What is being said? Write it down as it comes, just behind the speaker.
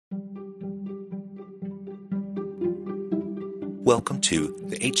Welcome to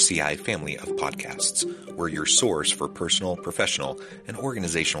the HCI family of podcasts. We're your source for personal, professional, and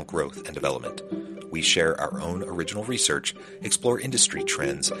organizational growth and development. We share our own original research, explore industry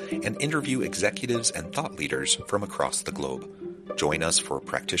trends, and interview executives and thought leaders from across the globe. Join us for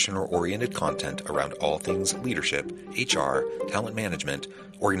practitioner-oriented content around all things leadership, HR, talent management,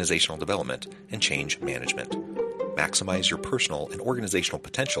 organizational development, and change management. Maximize your personal and organizational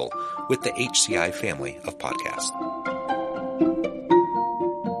potential with the HCI family of podcasts.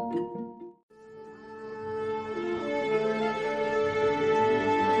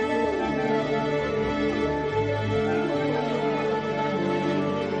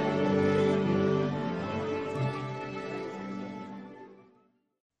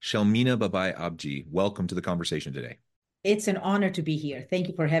 Shelmina Babai Abji, welcome to the conversation today. It's an honor to be here. Thank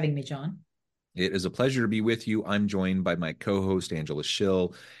you for having me, John. It is a pleasure to be with you. I'm joined by my co-host, Angela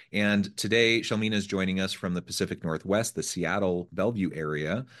Schill. And today, Shelmina is joining us from the Pacific Northwest, the Seattle, Bellevue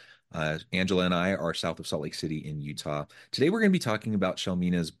area. Angela and I are south of Salt Lake City in Utah. Today, we're going to be talking about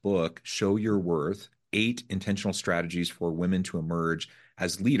Shelmina's book, Show Your Worth, 8 Intentional Strategies for Women to Emerge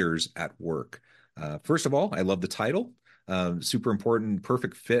as Leaders at Work. First of all, I love the title. Super important,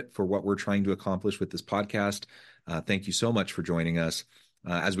 perfect fit for what we're trying to accomplish with this podcast. Thank you so much for joining us.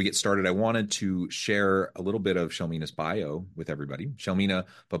 As we get started, I wanted to share a little bit of Shelmina's bio with everybody. Shelmina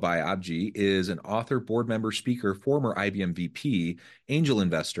Babai Abji is an author, board member, speaker, former IBM VP, angel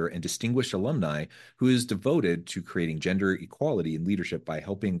investor, and distinguished alumni who is devoted to creating gender equality in leadership by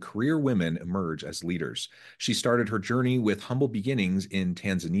helping career women emerge as leaders. She started her journey with humble beginnings in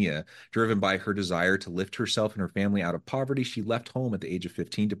Tanzania. Driven by her desire to lift herself and her family out of poverty, she left home at the age of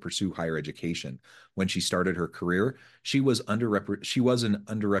 15 to pursue higher education. When she started her career, she was an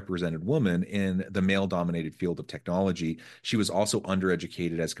underrepresented woman in the male-dominated field of technology. She was also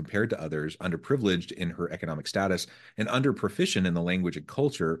undereducated as compared to others, underprivileged in her economic status, and underproficient in the language and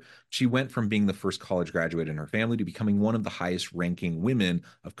culture. She went from being the first college graduate in her family to becoming one of the highest-ranking women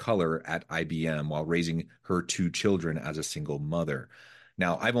of color at IBM while raising her 2 children as a single mother.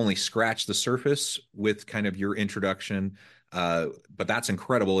 Now, I've only scratched the surface with kind of your introduction, but that's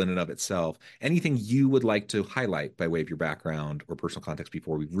incredible in and of itself. Anything you would like to highlight by way of your background or personal context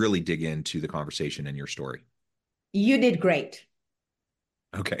before we really dig into the conversation and your story? You did great.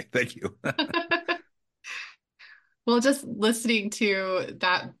 Okay, thank you. Well, just listening to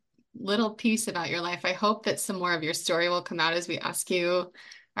that little piece about your life, I hope that some more of your story will come out as we ask you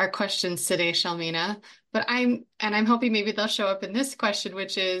our questions today, Shelmina. But I'm hoping maybe they'll show up in this question,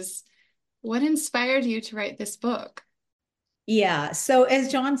 which is, what inspired you to write this book? Yeah. So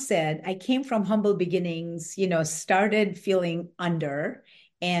as John said, I came from humble beginnings, started feeling under,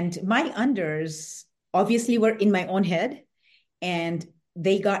 and my unders obviously were in my own head, and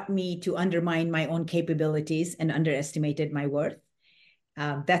they got me to undermine my own capabilities and underestimated my worth.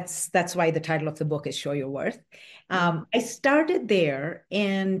 That's why the title of the book is Show Your Worth. I started there,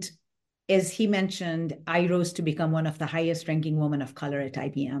 and as he mentioned, I rose to become one of the highest ranking women of color at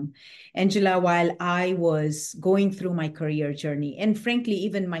IBM. Angela, while I was going through my career journey, and frankly,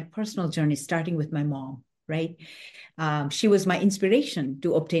 even my personal journey, starting with my mom, right? She was my inspiration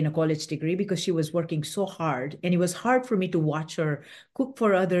to obtain a college degree because she was working so hard, and it was hard for me to watch her cook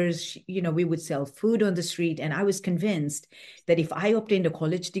for others. We would sell food on the street, and I was convinced that if I obtained a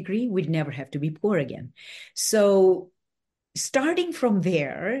college degree, we'd never have to be poor again. So starting from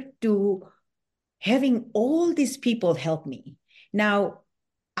there to having all these people help me. Now,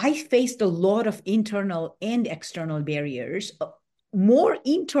 I faced a lot of internal and external barriers, more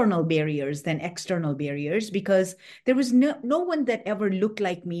internal barriers than external barriers, because there was no one that ever looked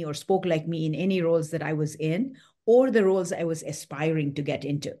like me or spoke like me in any roles that I was in or the roles I was aspiring to get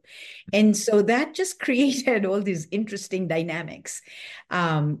into. And so that just created all these interesting dynamics.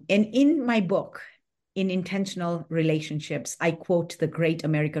 And in my book, in Intentional Relationships, I quote the great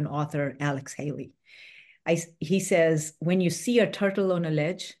American author, Alex Haley. He says, when you see a turtle on a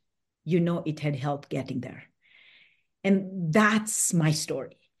ledge, you know it had help getting there. And that's my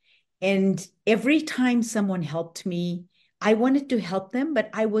story. And every time someone helped me, I wanted to help them, but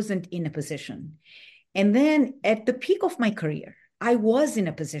I wasn't in a position. And then at the peak of my career, I was in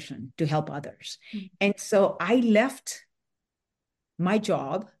a position to help others. And so I left my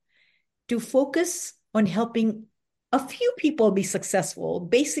job to focus on helping a few people be successful,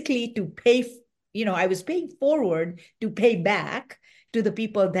 basically to pay, I was paying forward to pay back to the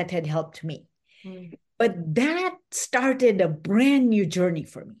people that had helped me. But that started a brand new journey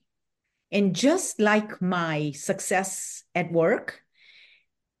for me. And just like my success at work,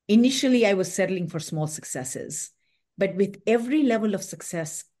 initially I was settling for small successes. But with every level of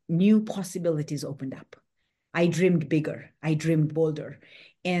success, new possibilities opened up. I dreamed bigger. I dreamed bolder.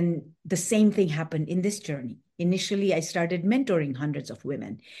 And the same thing happened in this journey. Initially, I started mentoring hundreds of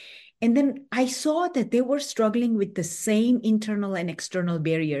women. And then I saw that they were struggling with the same internal and external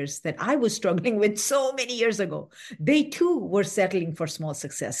barriers that I was struggling with so many years ago. They too were settling for small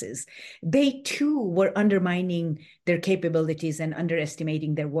successes. They too were undermining their capabilities and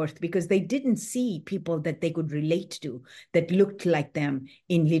underestimating their worth because they didn't see people that they could relate to that looked like them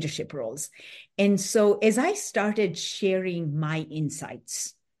in leadership roles. And so as I started sharing my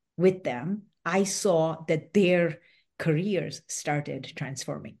insights with them, I saw that their careers started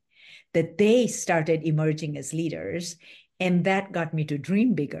transforming, that they started emerging as leaders. And that got me to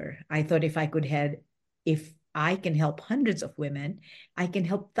dream bigger. I thought if I can help hundreds of women, I can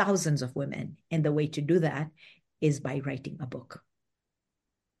help thousands of women. And the way to do that is by writing a book.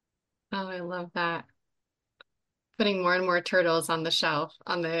 Oh, I love that. Putting more and more turtles on the shelf,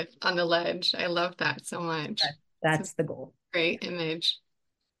 on the ledge. I love that so much. That's the goal. Great image.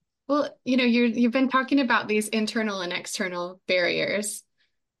 Well, you've been talking about these internal and external barriers,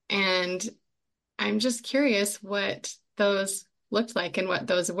 and I'm just curious what those looked like and what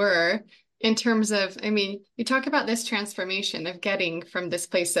those were in terms of, you talk about this transformation of getting from this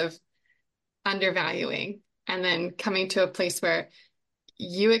place of undervaluing and then coming to a place where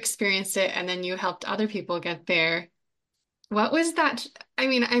you experienced it and then you helped other people get there. What was that?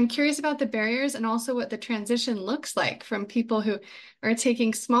 I'm curious about the barriers and also what the transition looks like from people who are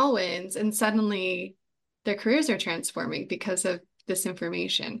taking small wins and suddenly their careers are transforming because of this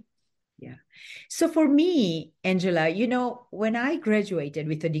information. Yeah. So for me, Angela, when I graduated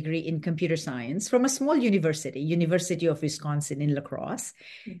with a degree in computer science from a small university, University of Wisconsin in La Crosse,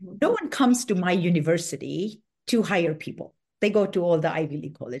 no one comes to my university to hire people. They go to all the Ivy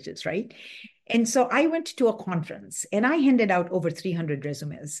League colleges, right? And so I went to a conference and I handed out over 300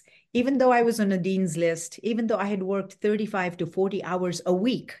 resumes, even though I was on a dean's list, even though I had worked 35 to 40 hours a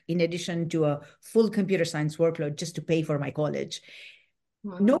week in addition to a full computer science workload just to pay for my college.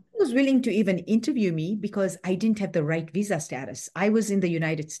 Wow. No one was willing to even interview me because I didn't have the right visa status. I was in the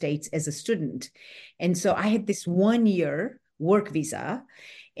United States as a student. And so I had this 1-year work visa.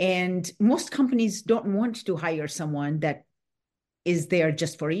 And most companies don't want to hire someone that is there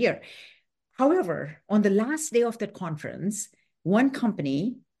just for a year. However, on the last day of that conference, one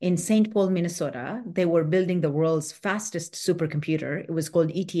company in St. Paul, Minnesota, they were building the world's fastest supercomputer. It was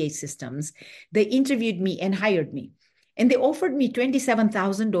called ETA Systems. They interviewed me and hired me. And they offered me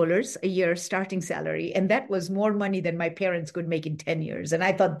 $27,000 a year starting salary. And that was more money than my parents could make in 10 years. And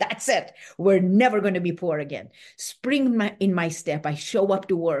I thought, that's it. We're never going to be poor again. Spring in my step. I show up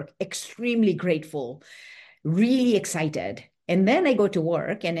to work, extremely grateful, really excited. And then I go to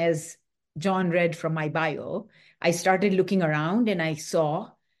work. And as John read from my bio, I started looking around and I saw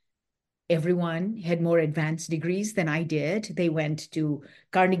everyone had more advanced degrees than I did. They went to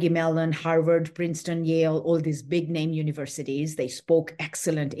Carnegie Mellon, Harvard, Princeton, Yale, all these big name universities. They spoke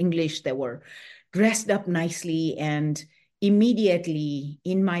excellent English. They were dressed up nicely. And immediately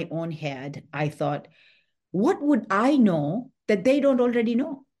in my own head, I thought, what would I know that they don't already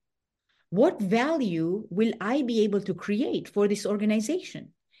know? What value will I be able to create for this organization?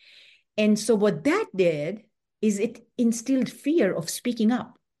 And so what that did is it instilled fear of speaking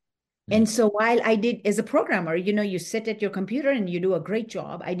up. And so while I did as a programmer, you sit at your computer and you do a great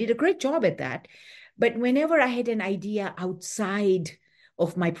job. I did a great job at that. But whenever I had an idea outside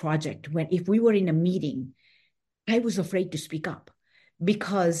of my project, if we were in a meeting, I was afraid to speak up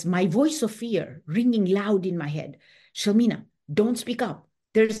because my voice of fear ringing loud in my head, Shelmina, don't speak up.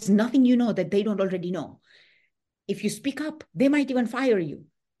 There's nothing you know that they don't already know. If you speak up, they might even fire you.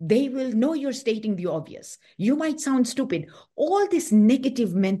 They will know you're stating the obvious. You might sound stupid. All this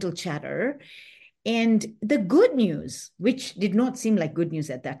negative mental chatter. And the good news, which did not seem like good news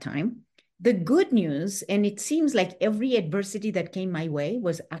at that time, the good news, and it seems like every adversity that came my way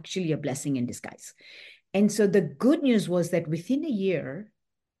was actually a blessing in disguise. And so the good news was that within a year,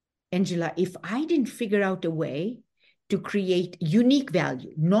 Angela, if I didn't figure out a way to create unique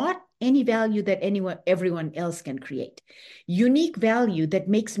value, not any value that everyone else can create, unique value that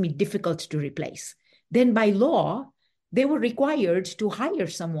makes me difficult to replace, then by law, they were required to hire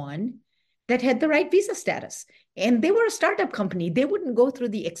someone that had the right visa status. And they were a startup company. They wouldn't go through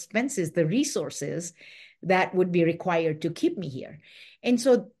the expenses, the resources that would be required to keep me here. And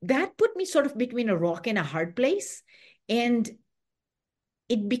so that put me sort of between a rock and a hard place. And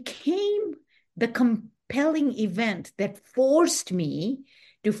it became the compelling event that forced me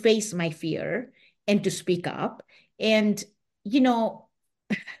to face my fear and to speak up. And,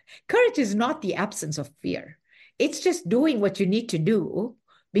 courage is not the absence of fear. It's just doing what you need to do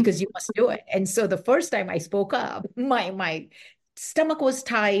because you must do it. And so the first time I spoke up, my stomach was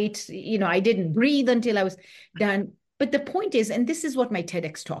tight. I didn't breathe until I was done. But the point is, and this is what my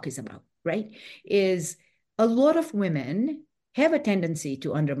TEDx talk is about, right? Is a lot of women have a tendency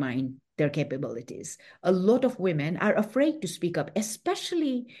to undermine their capabilities. A lot of women are afraid to speak up,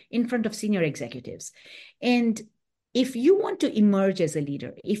 especially in front of senior executives. And if you want to emerge as a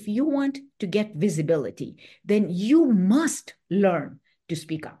leader, if you want to get visibility, then you must learn to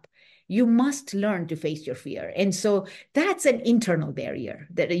speak up. You must learn to face your fear. And so that's an internal barrier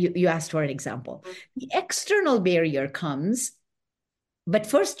that you asked for an example. The external barrier comes, but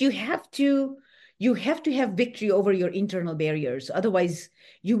first you have to have victory over your internal barriers. Otherwise,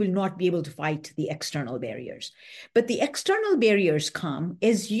 you will not be able to fight the external barriers. But the external barriers come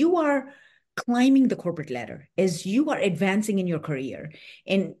as you are climbing the corporate ladder, as you are advancing in your career.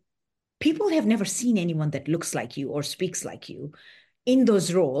 And people have never seen anyone that looks like you or speaks like you in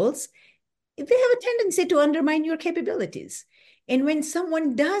those roles. They have a tendency to undermine your capabilities. And when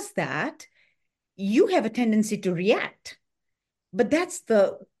someone does that, you have a tendency to react. But that's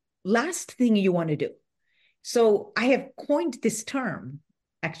the last thing you want to do. So I have coined this term.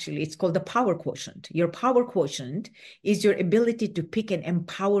 Actually, it's called the power quotient. Your power quotient is your ability to pick an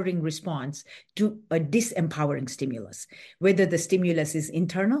empowering response to a disempowering stimulus, whether the stimulus is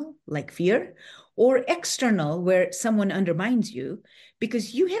internal, like fear, or external, where someone undermines you,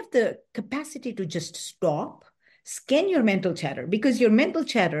 because you have the capacity to just stop, scan your mental chatter, because your mental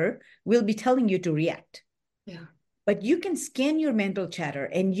chatter will be telling you to react. Yeah. But you can scan your mental chatter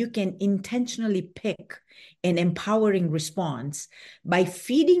and you can intentionally pick an empowering response by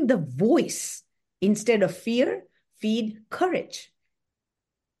feeding the voice. Instead of fear, feed courage.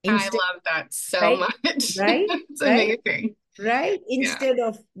 I love that so much. Right? It's amazing. Right? Instead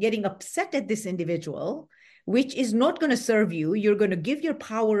of getting upset at this individual, which is not going to serve you, you're going to give your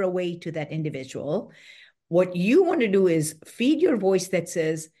power away to that individual. What you want to do is feed your voice that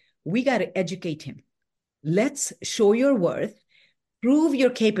says, we got to educate him. Let's show your worth, prove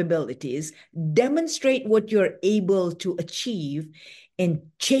your capabilities, demonstrate what you're able to achieve, and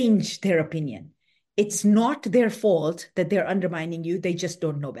change their opinion. It's not their fault that they're undermining you. They just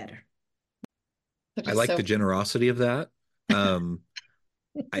don't know better. I like the generosity of that.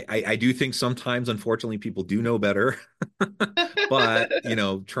 I do think sometimes, unfortunately, people do know better, but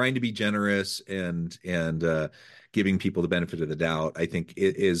trying to be generous and giving people the benefit of the doubt, I think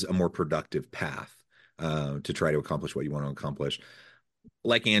it is a more productive path to try to accomplish what you want to accomplish.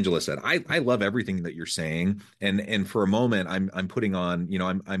 Like Angela said, I love everything that you're saying, and for a moment, I'm putting on,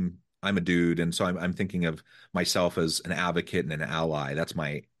 I'm a dude, and so I'm thinking of myself as an advocate and an ally. That's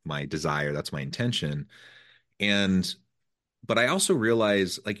my desire. That's my intention, but I also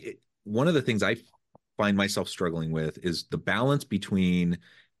realize, one of the things I find myself struggling with is the balance between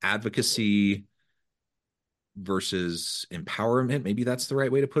advocacy versus empowerment. Maybe that's the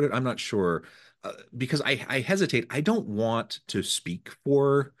right way to put it. I'm not sure. Because I hesitate. I don't want to speak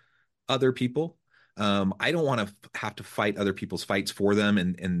for other people. I don't want to have to fight other people's fights for them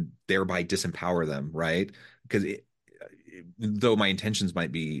and thereby disempower them, right? Because though my intentions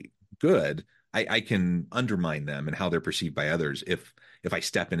might be good, I can undermine them and how they're perceived by others if I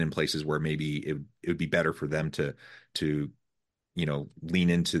step in places where maybe it would be better for them to lean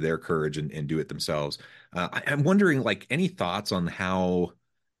into their courage and do it themselves. I'm wondering, any thoughts on how,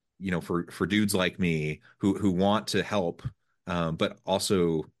 for dudes like me who want to help, but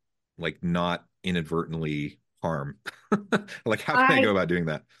also not inadvertently harm. How can I go about doing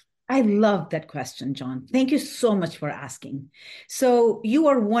that? I love that question, John. Thank you so much for asking. So you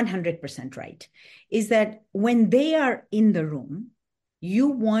are 100% right. Is that when they are in the room, you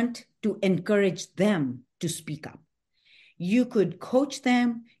want to encourage them to speak up. You could coach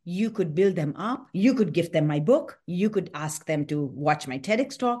them, you could build them up, you could give them my book, you could ask them to watch my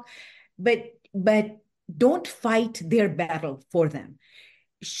TEDx talk, but don't fight their battle for them.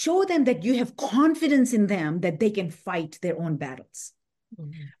 Show them that you have confidence in them, that they can fight their own battles.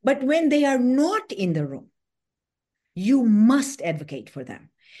 Mm-hmm. But when they are not in the room, you must advocate for them.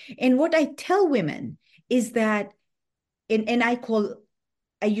 And what I tell women is that, and I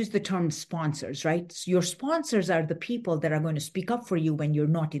use the term sponsors, right? So your sponsors are the people that are going to speak up for you when you're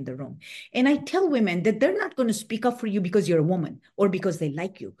not in the room. And I tell women that they're not going to speak up for you because you're a woman or because they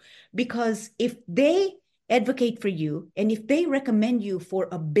like you. Because if they advocate for you and if they recommend you for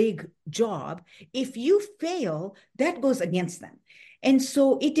a big job, if you fail, that goes against them. And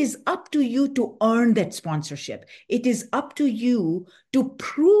so it is up to you to earn that sponsorship. It is up to you to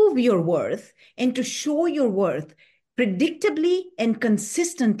prove your worth and to show your worth predictably and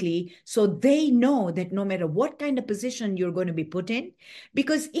consistently, so they know that no matter what kind of position you're going to be put in,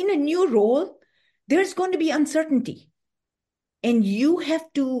 because in a new role, there's going to be uncertainty. And you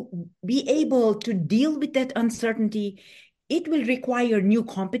have to be able to deal with that uncertainty. It will require new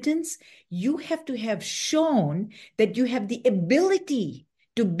competence. You have to have shown that you have the ability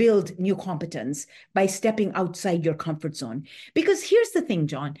to build new competence by stepping outside your comfort zone. Because here's the thing,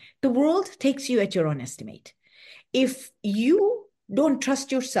 John, the world takes you at your own estimate. If you don't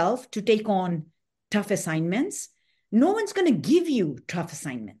trust yourself to take on tough assignments, no one's going to give you tough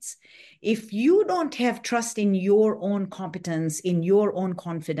assignments. If you don't have trust in your own competence, in your own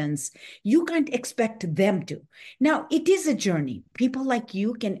confidence, you can't expect them to. Now, it is a journey. People like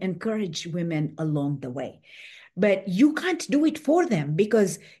you can encourage women along the way, but you can't do it for them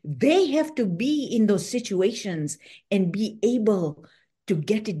because they have to be in those situations and be able to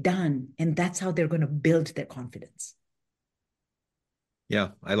get it done. And that's how they're going to build their confidence. Yeah,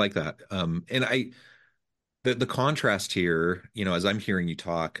 I like that. The contrast here, as I'm hearing you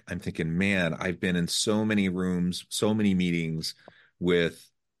talk, I'm thinking, man, I've been in so many rooms, so many meetings with,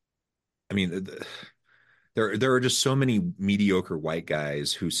 I mean, there are just so many mediocre white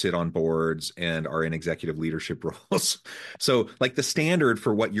guys who sit on boards and are in executive leadership roles. So like the standard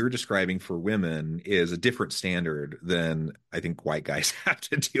for what you're describing for women is a different standard than I think white guys have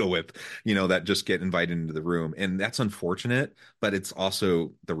to deal with, that just get invited into the room. And that's unfortunate, but it's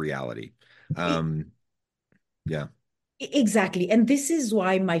also the reality. Yeah. Exactly. And this is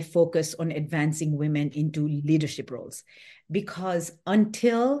why my focus on advancing women into leadership roles, because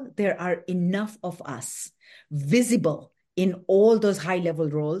until there are enough of us visible in all those high-level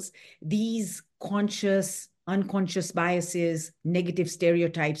roles, these conscious, unconscious biases, negative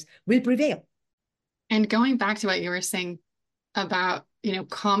stereotypes will prevail. And going back to what you were saying about,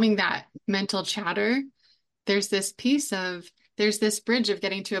 calming that mental chatter, there's this bridge of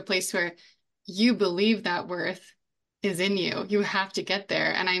getting to a place where you believe that worth is in you. You have to get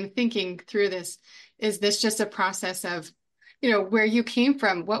there. And I'm thinking through this, is this just a process of, where you came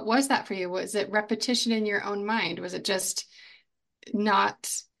from? What was that for you? Was it repetition in your own mind? Was it just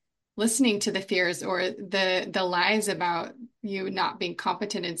not listening to the fears or the lies about you not being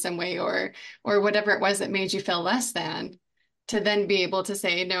competent in some way or whatever it was that made you feel less than, to then be able to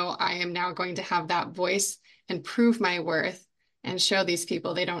say, no, I am now going to have that voice and prove my worth and show these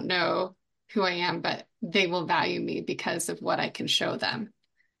people they don't know who I am, but they will value me because of what I can show them.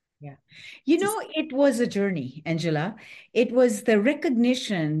 Yeah. It was a journey, Angela. It was the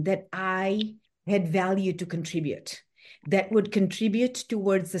recognition that I had value to contribute that would contribute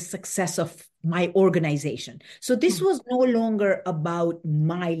towards the success of my organization. So this was no longer about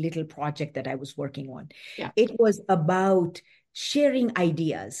my little project that I was working on. Yeah. It was about sharing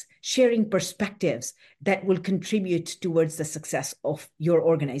ideas, sharing perspectives that will contribute towards the success of your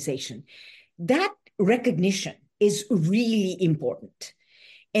organization. That recognition is really important.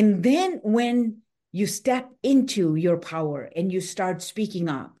 And then when you step into your power and you start speaking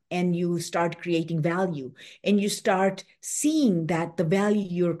up and you start creating value and you start seeing that the value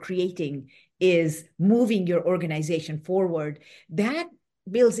you're creating is moving your organization forward, that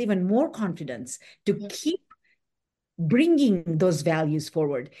builds even more confidence to keep bringing those values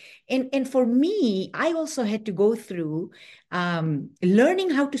forward. And for me, I also had to go through learning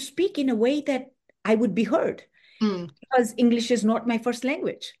how to speak in a way that I would be heard. Because English is not my first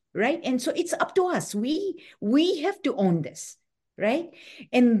language, right? And so it's up to us. We have to own this, right?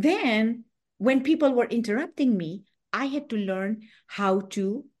 And then when people were interrupting me, I had to learn how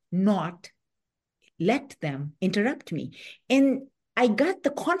to not let them interrupt me. And I got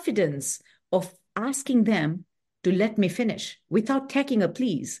the confidence of asking them to let me finish without taking a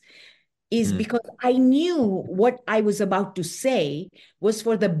please, is because I knew what I was about to say was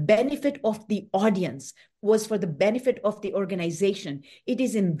for the benefit of the audience, was for the benefit of the organization. It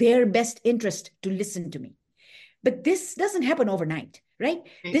is in their best interest to listen to me. But this doesn't happen overnight, right?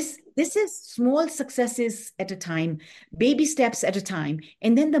 This is small successes at a time, baby steps at a time.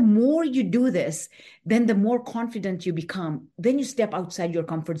 And then the more you do this, then the more confident you become. Then you step outside your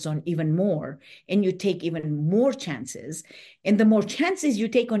comfort zone even more, and you take even more chances. And the more chances you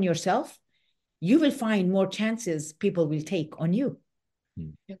take on yourself, you will find more chances people will take on you.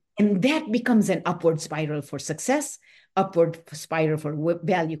 And that becomes an upward spiral for success, upward spiral for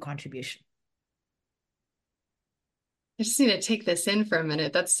value contribution. I just need to take this in for a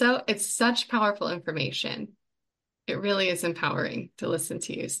minute. It's such powerful information. It really is empowering to listen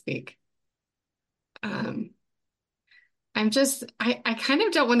to you speak. I kind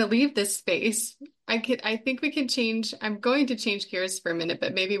of don't want to leave this space. I think we can change. I'm going to change gears for a minute,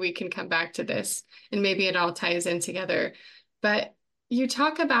 but maybe we can come back to this and maybe it all ties in together. But you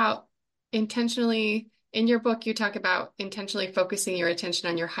talk about intentionally, in your book, you talk about intentionally focusing your attention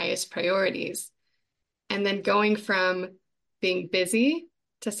on your highest priorities and then going from being busy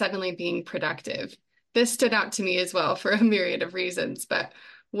to suddenly being productive. This stood out to me as well for a myriad of reasons, but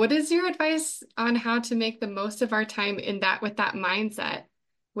what is your advice on how to make the most of our time in that with that mindset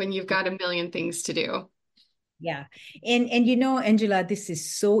when you've got a million things to do? Yeah. And you know, Angela, this is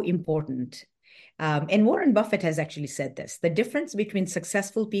so important. And Warren Buffett has actually said this. The difference between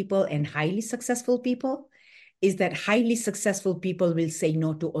successful people and highly successful people is that highly successful people will say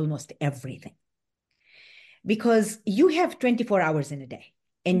no to almost everything because you have 24 hours in a day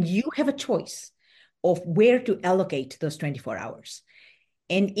and you have a choice of where to allocate those 24 hours.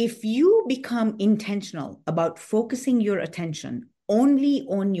 And if you become intentional about focusing your attention only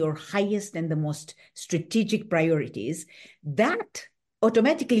on your highest and the most strategic priorities, that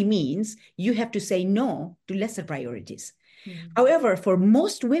automatically means you have to say no to lesser priorities. Mm-hmm. However, for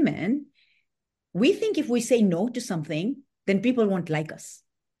most women, we think if we say no to something, then people won't like us.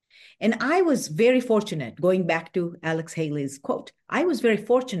 And I was very fortunate, going back to Alex Haley's quote, I was very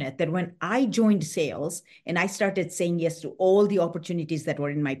fortunate that when I joined sales and I started saying yes to all the opportunities that were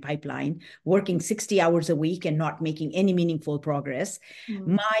in my pipeline, working 60 hours a week and not making any meaningful progress,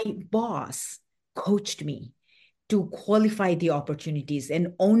 my boss coached me to qualify the opportunities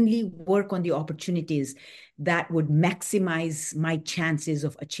and only work on the opportunities that would maximize my chances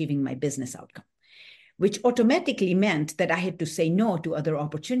of achieving my business outcome, which automatically meant that I had to say no to other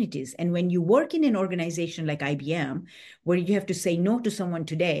opportunities. And when you work in an organization like IBM, where you have to say no to someone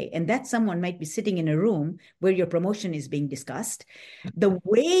today, and that someone might be sitting in a room where your promotion is being discussed, the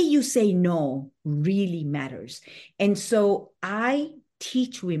way you say no really matters. And so I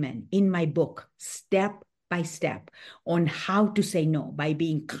teach women in my book, step by step, on how to say no by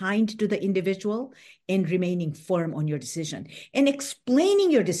being kind to the individual and remaining firm on your decision and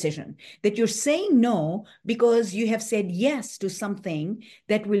explaining your decision, that you're saying no because you have said yes to something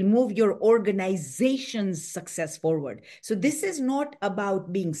that will move your organization's success forward. So this is not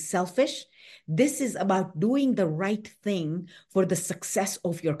about being selfish. This is about doing the right thing for the success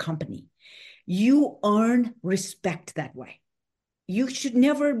of your company. You earn respect that way. You should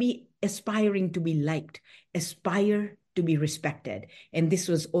never be aspiring to be liked. Aspire to be respected. And this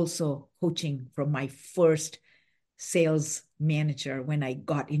was also coaching from my first sales manager when I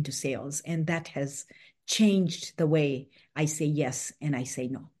got into sales. And that has changed the way I say yes and I say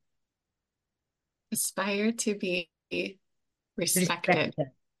no. Aspire to be respected.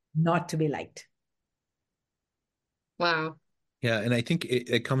 Not to be liked. Wow. Yeah. And I think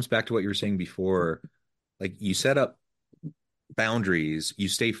it comes back to what you were saying before. Like, you set up boundaries, you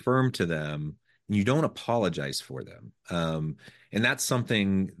stay firm to them, and you don't apologize for them. And that's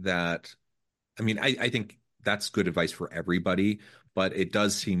something that, I mean, I think that's good advice for everybody, but it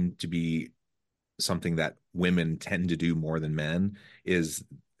does seem to be something that women tend to do more than men, is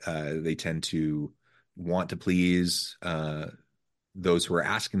they tend to want to please those who are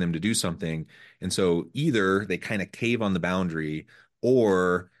asking them to do something. And so either they kind of cave on the boundary,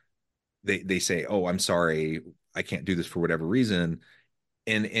 or they say, oh, I'm sorry, I can't do this for whatever reason.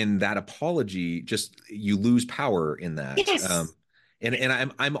 And in that apology, just, you lose power in that. Yes.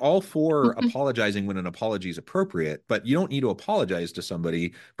 And I'm all for apologizing when an apology is appropriate, but you don't need to apologize to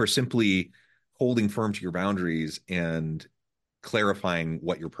somebody for simply holding firm to your boundaries and clarifying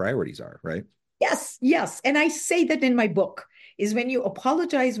what your priorities are, right? Yes, yes. And I say that in my book, is when you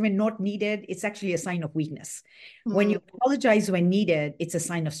apologize when not needed, it's actually a sign of weakness. When you apologize when needed, it's a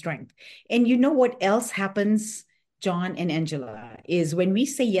sign of strength. And you know what else happens, John and Angela, is when we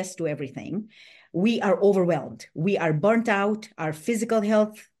say yes to everything, we are overwhelmed. We are burnt out. Our physical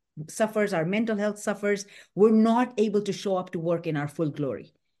health suffers. Our mental health suffers. We're not able to show up to work in our full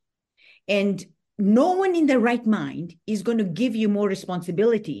glory. And no one in their right mind is going to give you more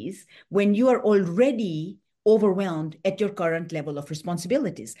responsibilities when you are already overwhelmed at your current level of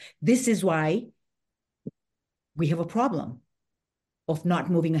responsibilities. This is why we have a problem of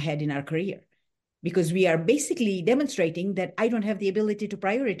not moving ahead in our career, because we are basically demonstrating that I don't have the ability to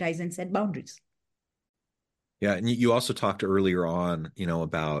prioritize and set boundaries. Yeah. And you also talked earlier on,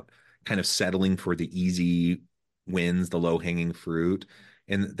 about kind of settling for the easy wins, the low hanging fruit.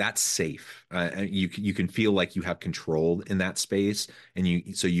 And that's safe. You can feel like you have control in that space, and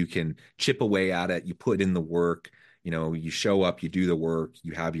you can chip away at it. You put in the work. You show up, you do the work,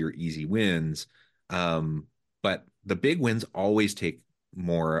 you have your easy wins. But the big wins always take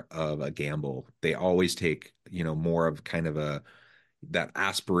more of a gamble. They always take more of kind of that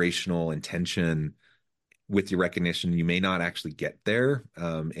aspirational intention with your recognition, you may not actually get there,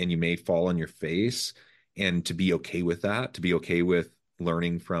 and you may fall on your face. And to be okay with that, to be okay with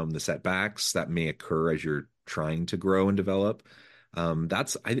learning from the setbacks that may occur as you're trying to grow and develop,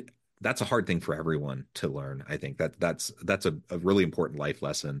 that's a hard thing for everyone to learn. I think that's a really important life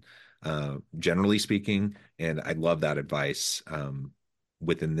lesson, generally speaking. And I love that advice,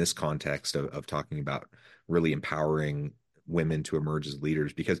 within this context of talking about really empowering women to emerge as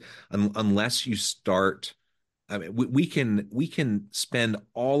leaders, because unless you start, I mean, we can spend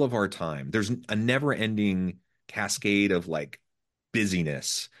all of our time. There's a never ending cascade of like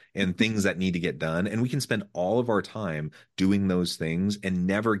busyness and things that need to get done, and we can spend all of our time doing those things and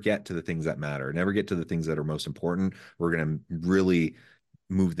never get to the things that matter, never get to the things that are most important. We're going to really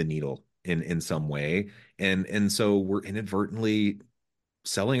move the needle in some way, and so we're inadvertently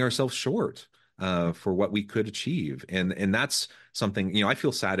selling ourselves short, for what we could achieve. And that's something, I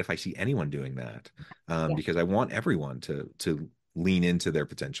feel sad if I see anyone doing that, Yeah. because I want everyone to lean into their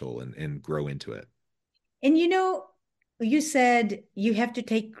potential and grow into it. And you said you have to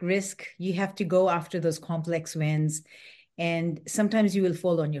take risk, you have to go after those complex wins, and sometimes you will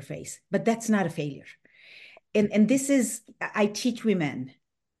fall on your face, but that's not a failure. And this is, I teach women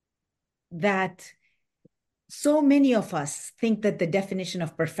that so many of us think that the definition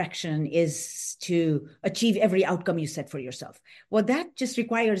of perfection is to achieve every outcome you set for yourself. Well, that just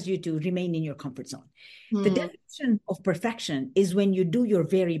requires you to remain in your comfort zone. The definition of perfection is when you do your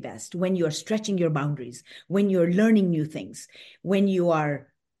very best, when you are stretching your boundaries, when you're learning new things, when you are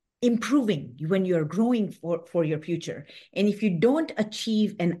improving, when you're growing for your future. And if you don't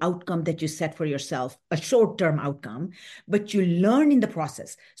achieve an outcome that you set for yourself, a short-term outcome, but you learn in the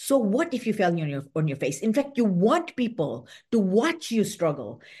process. So what if you fell on your face? In fact, you want people to watch you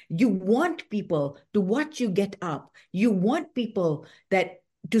struggle. You want people to watch you get up. You want people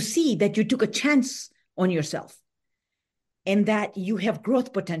to see that you took a chance on yourself and that you have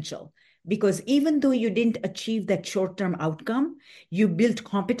growth potential. Because even though you didn't achieve that short-term outcome, you built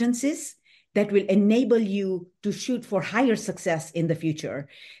competencies that will enable you to shoot for higher success in the future,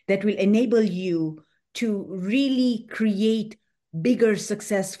 that will enable you to really create bigger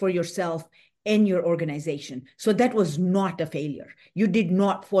success for yourself and your organization. So that was not a failure. You did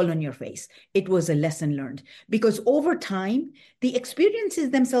not fall on your face. It was a lesson learned. Because over time, the experiences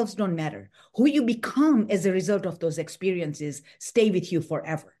themselves don't matter. Who you become as a result of those experiences stay with you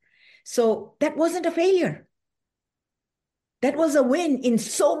forever. So that wasn't a failure. That was a win in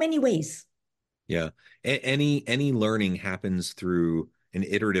so many ways. Yeah. Any learning happens through an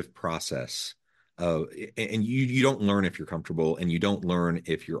iterative process. And you don't learn if you're comfortable, and you don't learn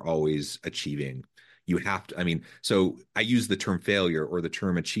if you're always achieving. You have to, I mean, so I use the term failure or the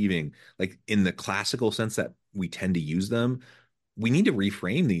term achieving, like in the classical sense that we tend to use them. We need to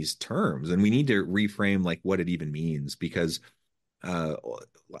reframe these terms, and we need to reframe like what it even means, because uh,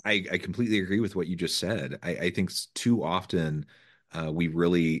 I completely agree with what you just said. I think too often, we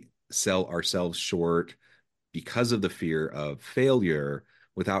really sell ourselves short because of the fear of failure,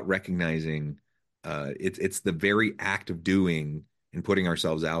 without recognizing, it's the very act of doing and putting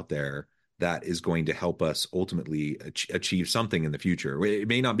ourselves out there that is going to help us ultimately achieve something in the future. It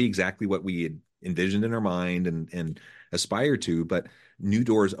may not be exactly what we had envisioned in our mind and aspire to, but new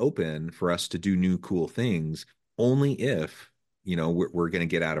doors open for us to do new cool things only if we're going to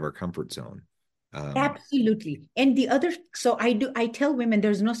get out of our comfort zone. Absolutely. And I tell women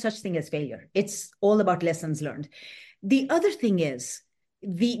there's no such thing as failure. It's all about lessons learned. The other thing is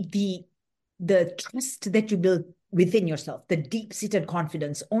the trust that you build within yourself, the deep-seated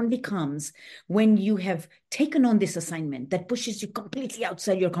confidence only comes when you have taken on this assignment that pushes you completely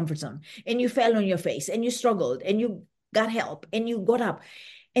outside your comfort zone, and you fell on your face and you struggled and you got help and you got up.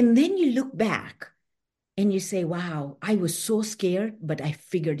 And then you look back and you say, wow, I was so scared, but I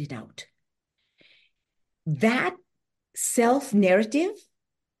figured it out. That self-narrative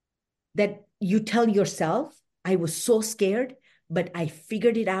that you tell yourself, I was so scared, but I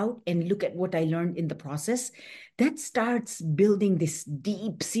figured it out, and look at what I learned in the process, that starts building this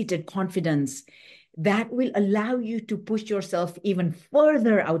deep-seated confidence that will allow you to push yourself even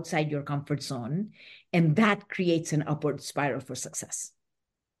further outside your comfort zone. And that creates an upward spiral for success.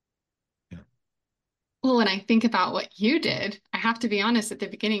 Yeah. Well, when I think about what you did, I have to be honest, at the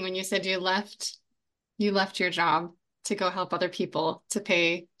beginning, when you said you left your job to go help other people to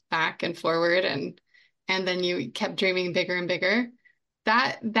pay back and forward, and then you kept dreaming bigger and bigger.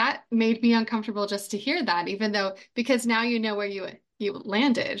 That made me uncomfortable just to hear that, even though, because now you know where you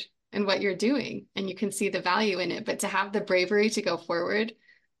landed and what you're doing, and you can see the value in it. But to have the bravery to go forward,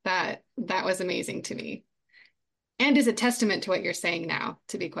 that was amazing to me. and is a testament to what you're saying now,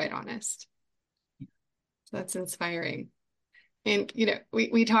 to be quite honest. So that's inspiring. And, you know,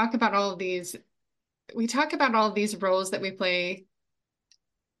 we talk about all of these, roles that we play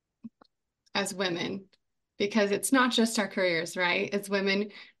as women, because it's not just our careers, right? As women,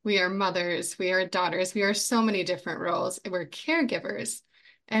 we are mothers, we are daughters, we are so many different roles. We're caregivers.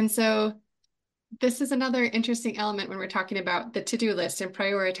 And so this is another interesting element when we're talking about the to-do list and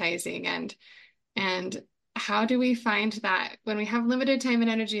prioritizing, and how do we find that when we have limited time and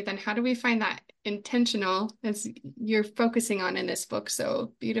energy, then how do we find that intentional, as you're focusing on in this book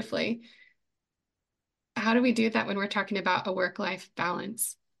so beautifully? How do we do that when we're talking about a work-life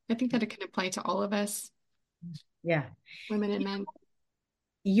balance? I think that it can apply to all of us. Yeah. Women and men.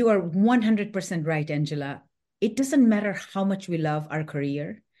 You are 100% right, Angela. It doesn't matter how much we love our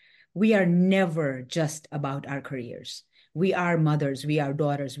career. We are never just about our careers. We are mothers, we are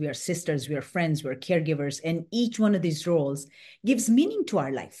daughters, we are sisters, we are friends, we're caregivers. And each one of these roles gives meaning to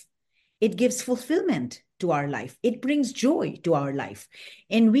our life. It gives fulfillment to our life. It brings joy to our life.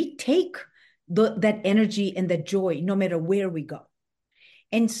 And we take that energy and that joy no matter where we go.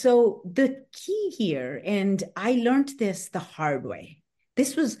 And so the key here, and I learned this the hard way.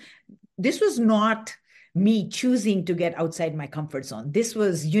 This was not me choosing to get outside my comfort zone. This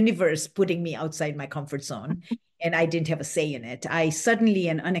was universe putting me outside my comfort zone, and I didn't have a say in it. I suddenly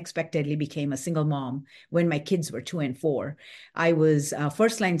and unexpectedly became a single mom when my kids were 2 and 4. I was a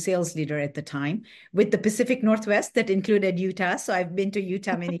first-line sales leader at the time with the Pacific Northwest that included Utah. So I've been to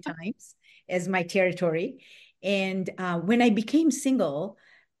Utah many times as my territory. And when I became single,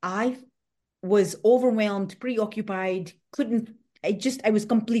 I was overwhelmed, preoccupied, I was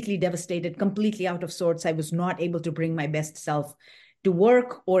completely devastated, completely out of sorts. I was not able to bring my best self to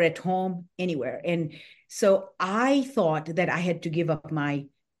work or at home, anywhere. And so I thought that I had to give up my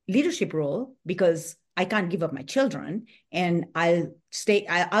leadership role because I can't give up my children, and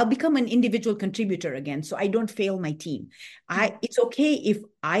I'll become an individual contributor again, so I don't fail my team. It's okay if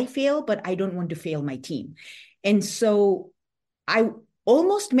I fail, but I don't want to fail my team. And so I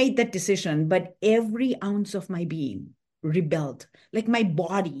almost made that decision, but every ounce of my being rebelled. Like my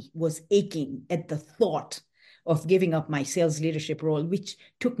body was aching at the thought of giving up my sales leadership role, which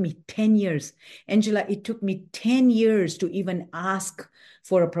took me 10 years. Angela, it took me 10 years to even ask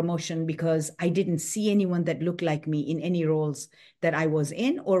for a promotion because I didn't see anyone that looked like me in any roles that I was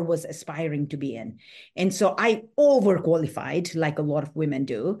in or was aspiring to be in. And so I overqualified, like a lot of women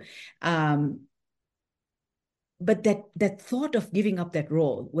do. But that thought of giving up that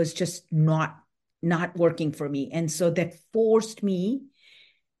role was just not working for me. And so that forced me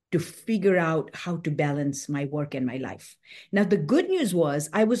to figure out how to balance my work and my life. Now, the good news was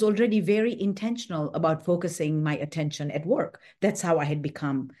I was already very intentional about focusing my attention at work. That's how I had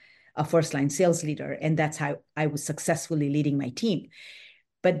become a first-line sales leader, and that's how I was successfully leading my team.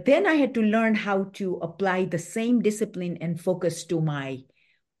 But then I had to learn how to apply the same discipline and focus to my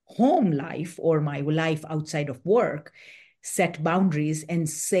home life or my life outside of work, set boundaries, and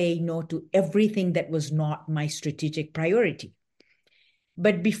say no to everything that was not my strategic priority.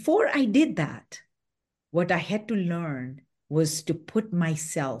 But before I did that, what I had to learn was to put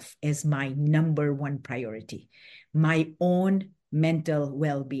myself as my number one priority, my own mental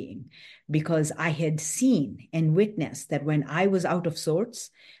well-being, because I had seen and witnessed that when I was out of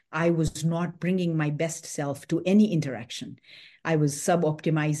sorts, I was not bringing my best self to any interaction. I was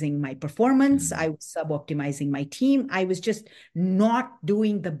sub-optimizing my performance. I was sub-optimizing my team. I was just not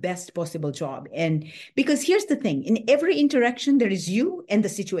doing the best possible job. And because here's the thing, in every interaction, there is you and the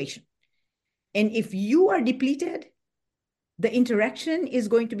situation. And if you are depleted, the interaction is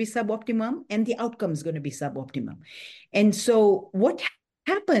going to be suboptimum and the outcome is going to be suboptimum. And so what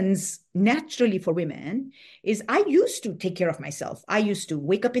happens naturally for women is I used to take care of myself. I used to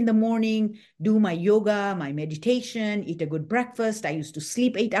wake up in the morning, do my yoga, my meditation, eat a good breakfast. I used to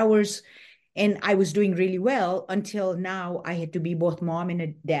sleep 8 hours, and I was doing really well until now I had to be both mom and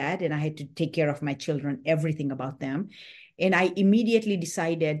a dad, and I had to take care of my children, everything about them. And I immediately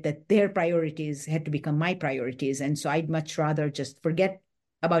decided that their priorities had to become my priorities. And so I'd much rather just forget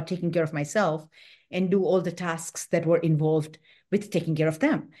about taking care of myself and do all the tasks that were involved with taking care of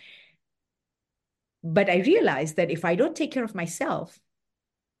them. But I realized that if I don't take care of myself,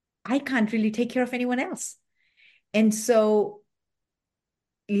 I can't really take care of anyone else. And so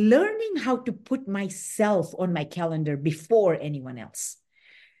learning how to put myself on my calendar before anyone else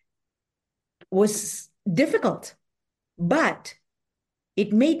was difficult, but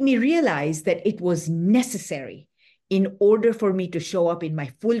it made me realize that it was necessary in order for me to show up in my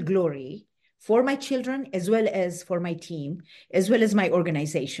full glory for my children, as well as for my team, as well as my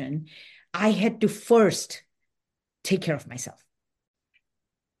organization. I had to first take care of myself.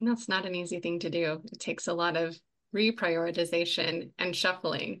 And that's not an easy thing to do. It takes a lot of reprioritization and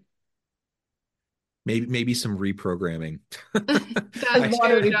shuffling. Maybe some reprogramming. That's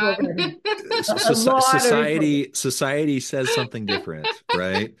true, John. Society says something different,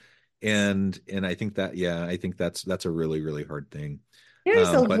 right? And I think that's a really, really hard thing. There's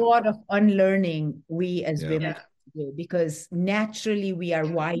a lot of unlearning we as women do, because naturally we are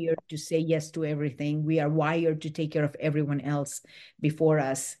wired to say yes to everything. We are wired to take care of everyone else before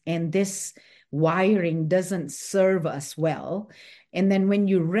us. And this wiring doesn't serve us well. And then when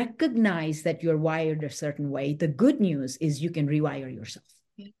you recognize that you're wired a certain way, the good news is you can rewire yourself.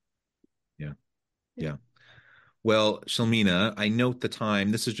 Yeah. Well, Shelmina, I note the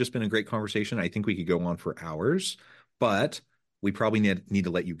time. This has just been a great conversation. I think we could go on for hours, but we probably need to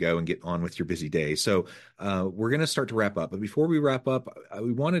let you go and get on with your busy day. So we're going to start to wrap up. But before we wrap up,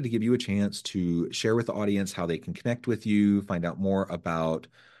 we wanted to give you a chance to share with the audience how they can connect with you, find out more about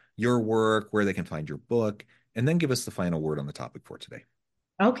your work, where they can find your book, and then give us the final word on the topic for today.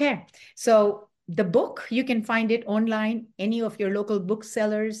 Okay. So the book, you can find it online, any of your local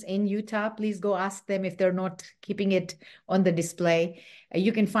booksellers in Utah. Please go ask them if they're not keeping it on the display.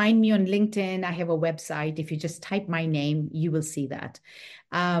 You can find me on LinkedIn. I have a website. If you just type my name, you will see that.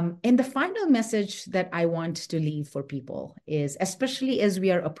 And the final message that I want to leave for people is, especially as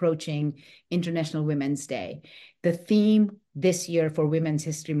we are approaching International Women's Day, the theme this year for Women's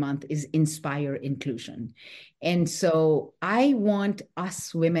History Month is Inspire Inclusion. And so I want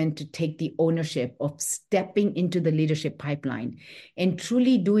us women to take the ownership of stepping into the leadership pipeline and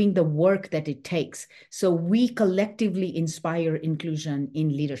truly doing the work that it takes so we collectively inspire inclusion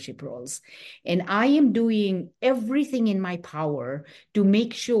in leadership roles. And I am doing everything in my power to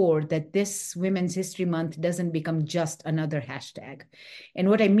make sure that this Women's History Month doesn't become just another hashtag. And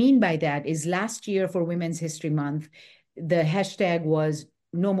what I mean by that is last year for Women's History Month, the hashtag was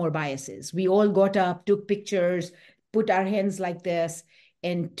no more biases. We all got up, took pictures, put our hands like this.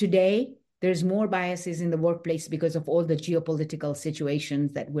 And today, there's more biases in the workplace because of all the geopolitical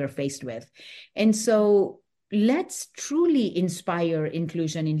situations that we're faced with. And so let's truly inspire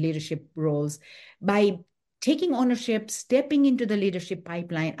inclusion in leadership roles by taking ownership, stepping into the leadership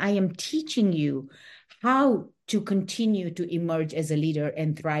pipeline. I am teaching you how to continue to emerge as a leader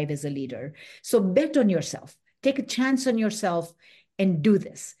and thrive as a leader. So bet on yourself. Take a chance on yourself and do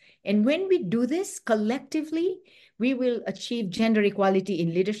this. And when we do this collectively, we will achieve gender equality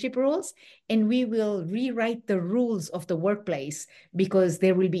in leadership roles, and we will rewrite the rules of the workplace because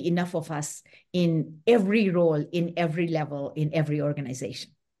there will be enough of us in every role, in every level, in every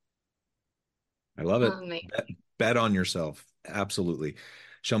organization. I love it. Bet on yourself. Absolutely.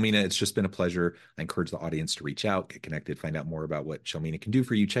 Shelmina, it's just been a pleasure. I encourage the audience to reach out, get connected, find out more about what Shelmina can do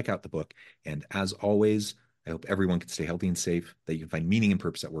for you. Check out the book. And as always, I hope everyone can stay healthy and safe, that you can find meaning and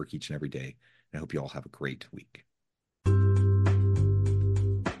purpose at work each and every day. And I hope you all have a great week.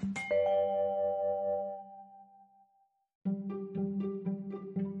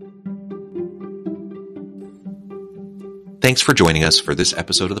 Thanks for joining us for this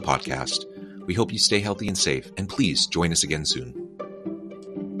episode of the podcast. We hope you stay healthy and safe, and please join us again soon.